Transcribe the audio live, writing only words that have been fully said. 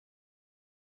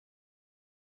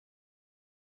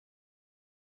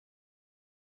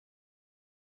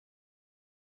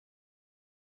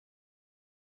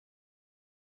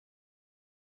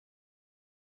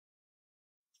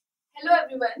Hello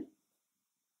everyone.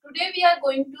 Today we are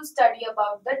going to study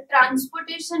about the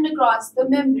transportation across the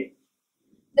membrane.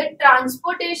 The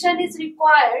transportation is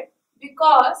required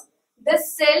because the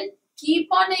cell keep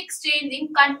on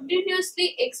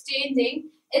continuously exchanging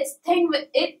its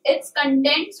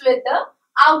contents with the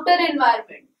outer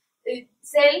environment.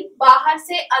 Cell बाहर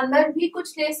से अंदर भी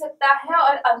कुछ ले सकता है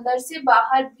और अंदर से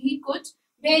बाहर भी कुछ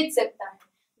भेज सकता है.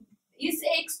 इस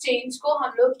एक्सचेंज को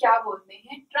हम लोग क्या बोलते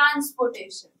हैं?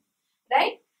 Transportation.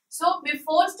 Right? So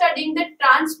before studying the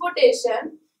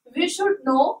transportation, we should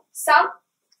know some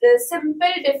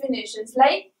simple definitions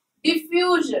like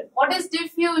diffusion. What is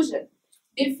diffusion?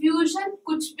 Diffusion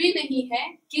कुछ भी नहीं है,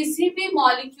 किसी भी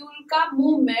molecule का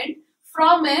movement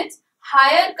from its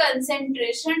higher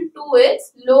concentration to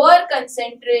its lower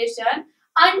concentration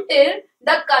until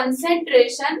the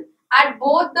concentration at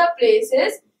both the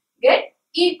places get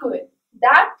equal.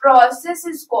 That process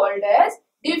is called as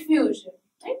diffusion.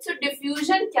 Right? So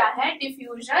diffusion क्या है?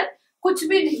 Diffusion कुछ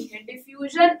भी नहीं है.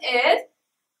 Diffusion is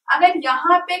अगर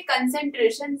यहाँ पे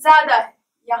concentration ज्यादा है,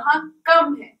 यहाँ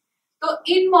कम है, तो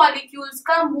इन molecules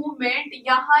का movement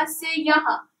यहाँ से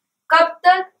यहाँ कब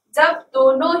तक? जब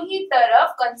दोनों ही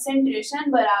तरफ concentration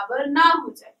बराबर ना हो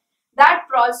जाए. That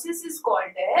process is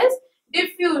called as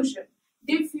diffusion.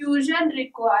 Diffusion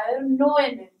require no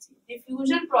energy.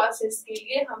 Diffusion process के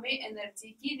लिए हमें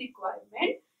energy की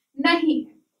requirement नहीं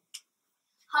है.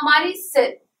 हमारी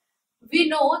cell, we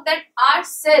know that our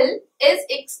cell is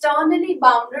externally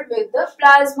bounded with the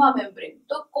plasma membrane.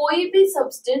 तो कोई भी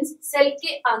substance सेल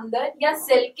के अंदर या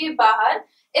सेल के बाहर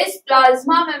इस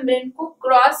प्लाज्मा मेम्ब्रेन को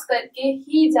क्रॉस करके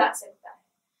ही जा सकता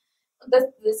है.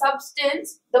 The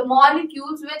substance, the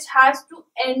molecules which has to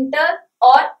enter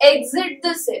or exit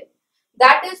the cell,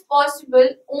 that is possible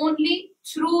only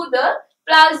through the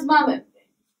plasma membrane.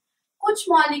 कुछ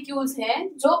molecules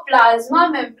हैं जो प्लाज्मा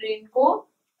मेम्ब्रेन को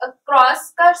क्रॉस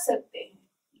कर सकते हैं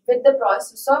with the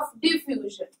process of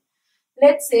diffusion.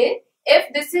 Let's say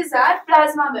if this is our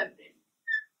plasma membrane,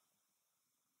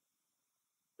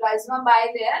 plasma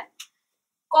bilayer,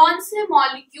 कौन से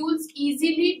molecules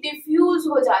easily diffuse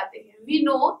हो जाते हैं? We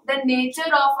know the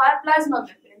nature of our plasma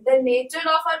membrane. The nature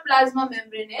of our plasma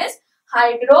membrane is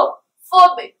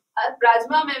hydrophobic. Our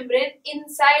plasma membrane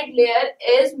inside layer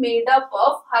is made up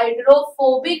of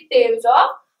hydrophobic tails of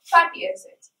fatty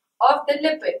acids, of the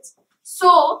lipids.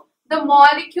 So the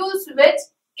molecules which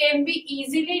can be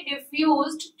easily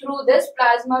diffused through this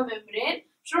plasma membrane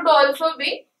should also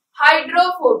be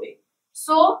hydrophobic.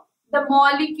 So the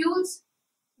molecules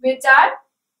which are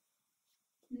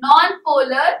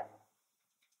non-polar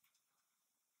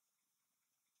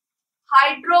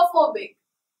hydrophobic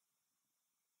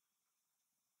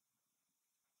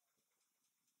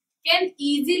can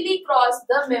easily cross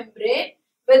the membrane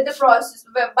with the process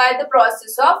by the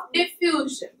process of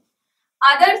diffusion.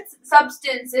 Other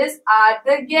substances are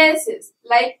the gases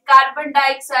like carbon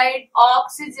dioxide,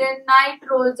 oxygen,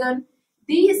 nitrogen.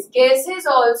 These gases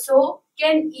also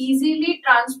can easily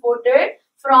transported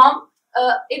from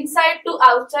inside to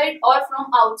outside or from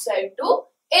outside to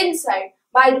inside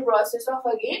by the process of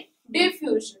again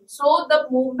diffusion. So the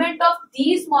movement of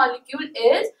these molecules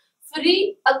is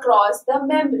free across the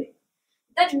membrane.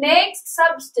 The next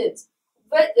substance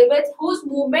with whose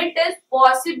movement is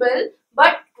possible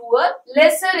but to a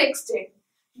lesser extent,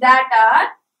 that are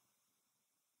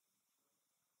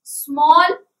small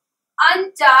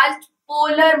uncharged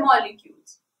polar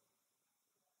molecules.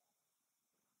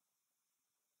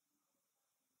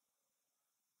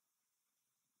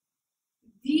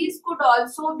 These could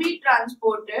also be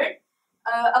transported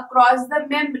across the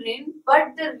membrane,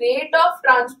 but the rate of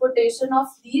transportation of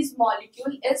these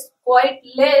molecules is quite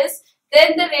less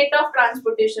than the rate of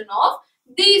transportation of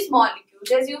these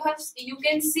molecules. As you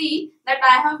can see that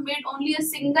I have made only a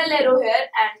single arrow here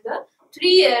and the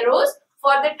 3 arrows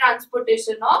for the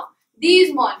transportation of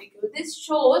these molecules. This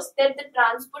shows that the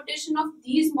transportation of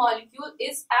these molecules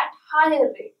is at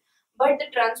higher rate, but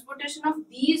the transportation of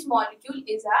these molecules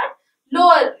is at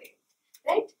lower rate.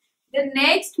 Right? The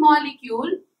next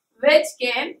molecule which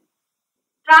can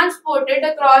transported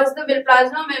across the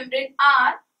plasma membrane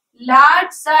are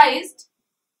large sized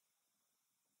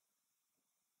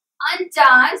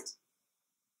uncharged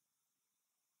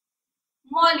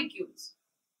molecules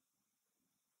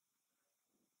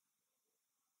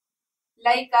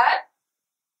like our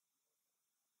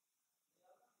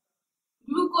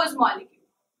glucose molecule.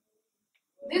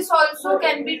 This also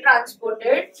can be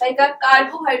transported like our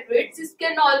carbohydrates. This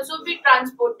can also be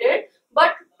transported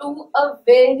but to a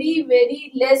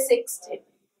very less extent.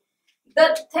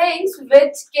 The things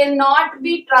which cannot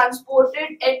be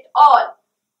transported at all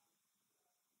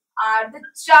are the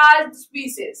charged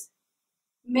species.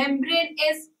 membrane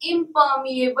is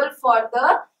impermeable for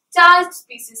the charged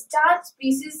species. Charged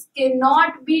species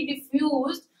cannot be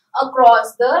diffused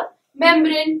across the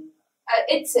membrane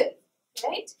itself,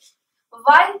 right?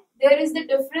 Why? There is the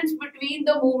difference between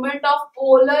the movement of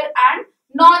polar and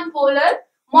non-polar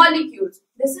molecules.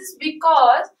 This is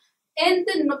because in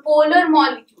the polar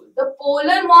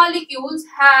molecules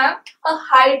have a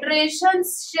hydration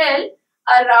shell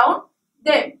around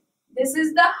them. This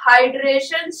is the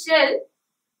hydration shell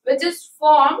which is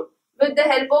formed with the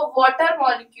help of water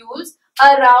molecules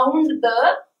around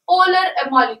the polar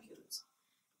molecules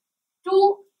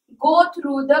to go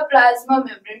through the plasma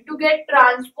membrane. To get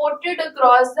transported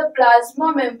across the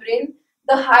plasma membrane,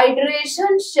 the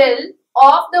hydration shell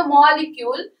of the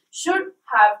molecule should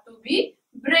have to be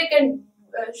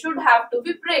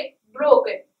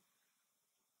broken,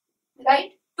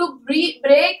 right? To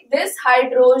break this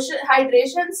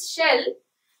hydration shell,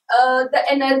 the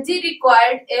energy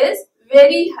required is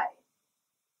very high.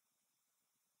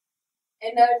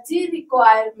 Energy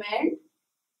requirement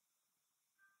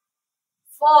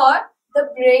for the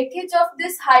breakage of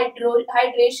this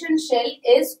hydration shell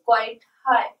is quite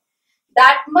high.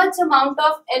 That much amount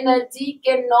of energy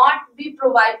cannot be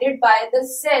provided by the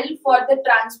cell for the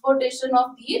transportation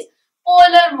of these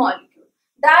polar molecules.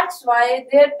 That's why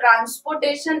their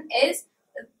transportation is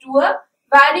to a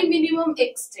very minimum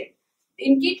extent.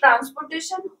 इनकी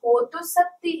transportation हो तो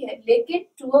सकती है, लेकिन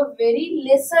to a very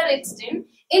lesser extent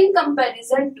in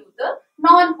comparison to the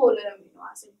non-polar amino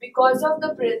acid because of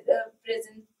the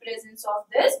presence of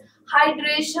this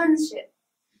hydration shell.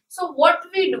 So what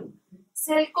we do?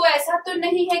 Cell को ऐसा तो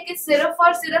नहीं है कि सिर्फ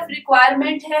और सिर्फ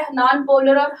रिक्वायरमेंट है नॉन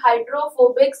पोलर और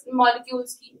हाइड्रोफोबिक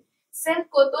मॉलिक्यूल्स की. सेल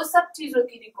को तो सब चीजों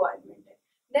की रिक्वायरमेंट है.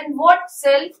 Then what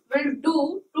cell will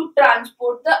do to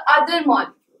transport the other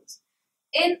molecules?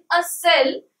 In a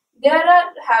sell their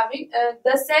are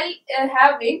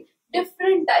having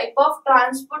different type of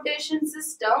transportation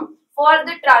system for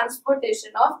the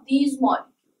transportation of these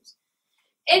molecules.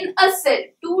 In a cell,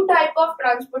 two type of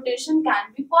transportation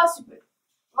can be possible.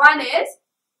 One is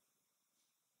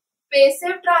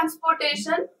passive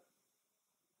transportation,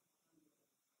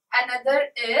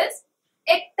 another is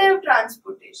active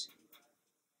transportation.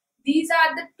 These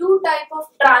are the two type of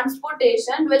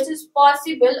transportation which is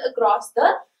possible across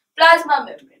the plasma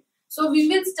membrane. So we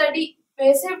will study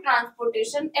passive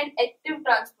transportation and active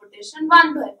transportation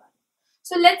one by one.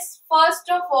 So let's first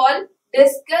of all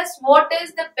discuss what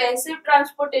is the passive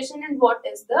transportation and what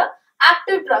is the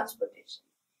active transportation.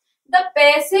 The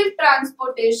passive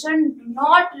transportation do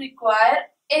not require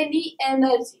any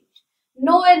energy.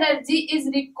 No energy is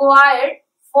required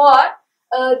for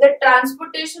the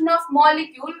transportation of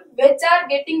molecule which are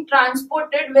getting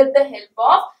transported with the help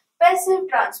of passive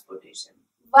transportation.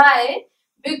 Why?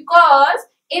 Because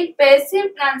in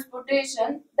passive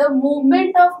transportation, the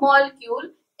movement of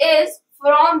molecule is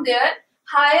from their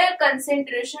higher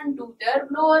concentration to their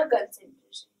lower concentration.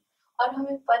 और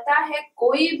हमें पता है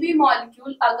कोई भी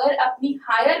molecule अगर अपनी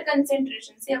higher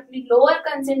concentration से अपनी लोअर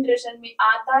कंसेंट्रेशन में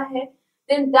आता है,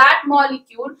 then that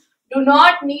molecule do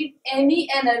not need any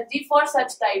energy for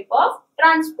such type of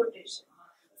transportation.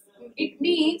 It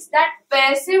means that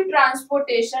passive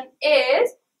transportation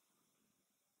is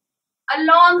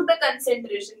along the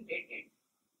concentration gradient.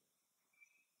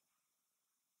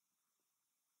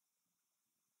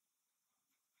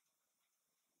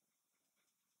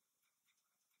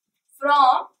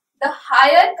 From the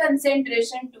higher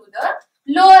concentration to the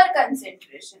lower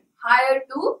concentration, higher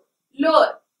to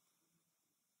lower,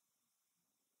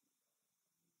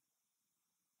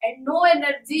 and no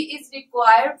energy is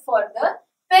required for the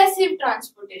passive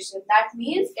transportation. That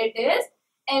means it is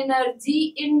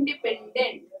energy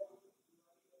independent.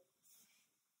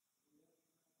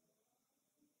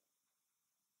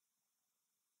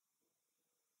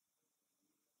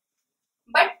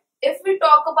 But if we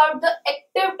talk about the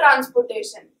active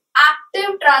transportation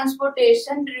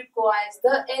requires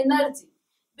the energy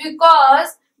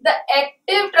because the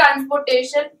active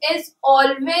transportation is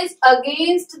always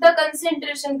against the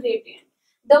concentration gradient.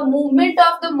 The movement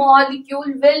of the molecule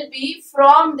will be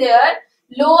from their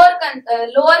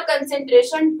lower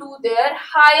concentration to their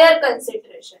higher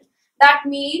concentration. That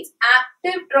means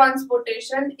active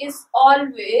transportation is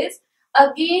always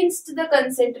against the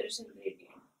concentration gradient.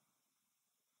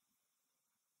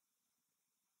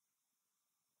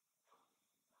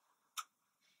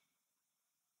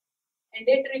 And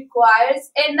it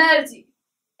requires energy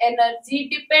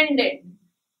dependent.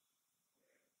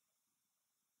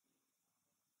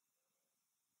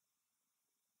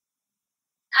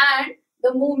 And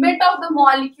the movement of the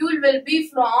molecule will be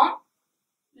from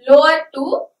lower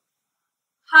to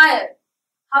higher.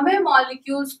 हमें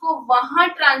molecules को वहां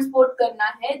transport करना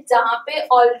है जहां पे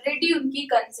already उनकी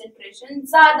concentration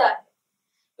ज्यादा है,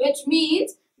 which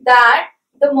means that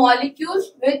the molecules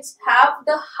which have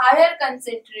the higher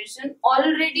concentration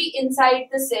already inside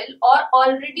the cell or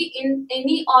already in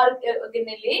any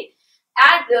organelle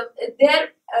at their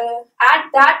at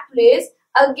that place,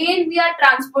 again we are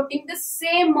transporting the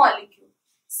same molecule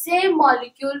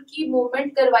की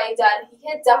movement करवाई जा रही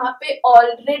है जहां पे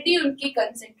already उनकी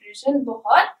concentration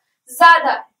बहुत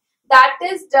ज्यादा है. That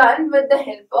is done with the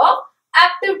help of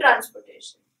active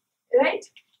transportation, right?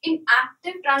 In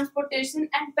active transportation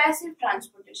and passive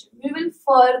transportation, we will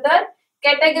further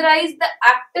categorize the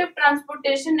active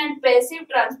transportation and passive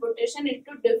transportation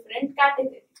into different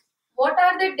categories. What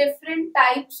are the different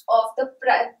types of the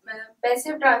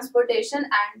passive transportation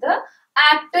and the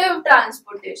active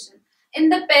transportation? In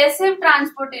the passive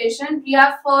transportation, we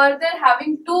are further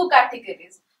having two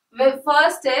categories.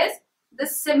 First is the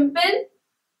simple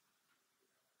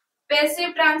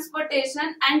passive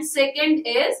transportation and second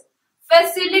is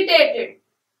facilitated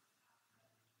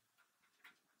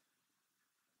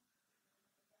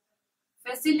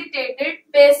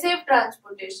passive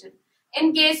transportation.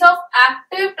 In case of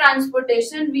active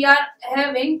transportation, we are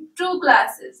having two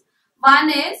classes. One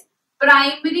is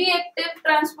primary active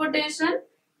transportation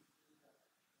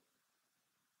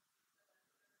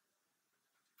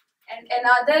and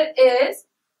another is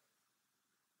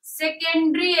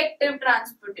secondary active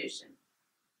transportation.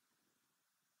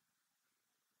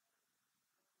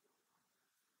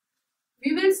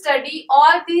 We will study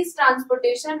all these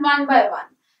transportation one by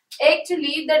one.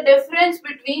 Actually, the difference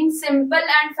between simple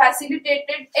and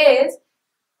facilitated is,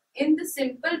 in the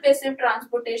simple passive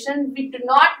transportation, we do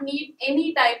not need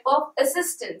any type of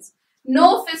assistance.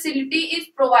 No facility is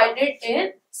provided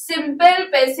in simple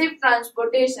passive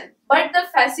transportation. But the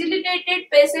facilitated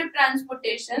passive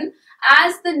transportation,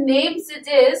 as the name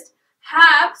suggests,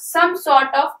 have some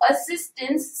sort of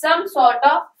assistance, some sort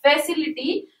of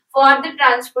facility for the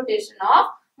transportation of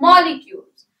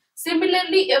molecules.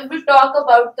 Similarly, if we talk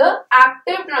about the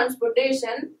active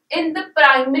transportation, in the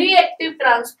primary active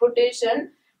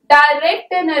transportation,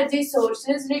 direct energy source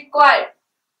is required.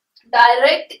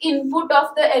 Direct input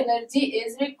of the energy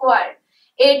is required.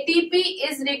 ATP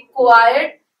is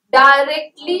required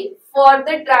directly for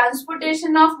the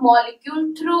transportation of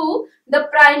molecule through the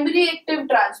primary active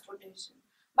transportation.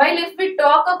 While if we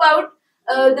talk about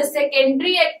the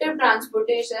secondary active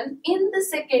transportation, in the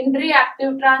secondary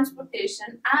active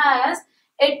transportation, as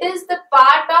it is the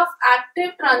part of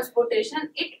active transportation,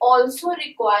 it also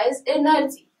requires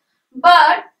energy.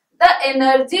 But the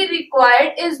energy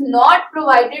required is not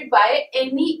provided by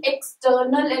any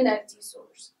external energy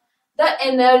source. The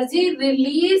energy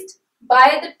released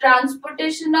by the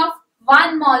transportation of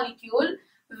one molecule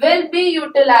will be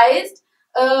utilized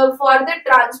for the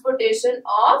transportation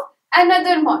of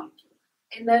another molecule.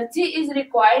 Energy is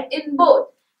required in both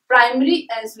primary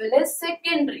as well as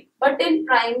secondary. But in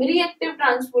primary active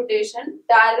transportation,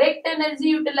 direct energy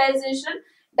utilization,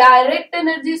 direct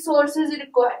energy source is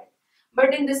required.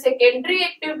 But in the secondary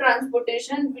active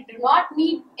transportation, we do not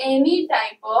need any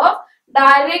type of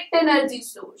direct energy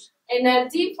source.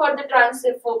 Energy for the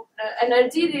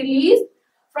energy released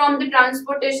from the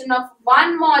transportation of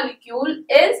one molecule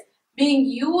is being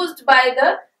used by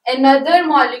the another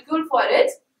molecule for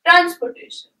its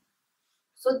transportation.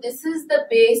 So this is the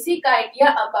basic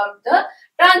idea about the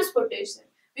transportation.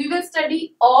 We will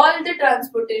study all the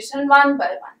transportation one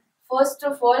by one. First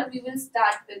of all, we will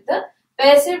start with the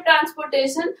passive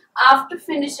transportation. After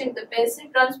finishing the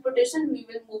passive transportation, we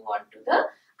will move on to the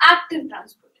active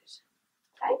transportation.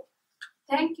 Right?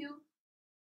 Thank you.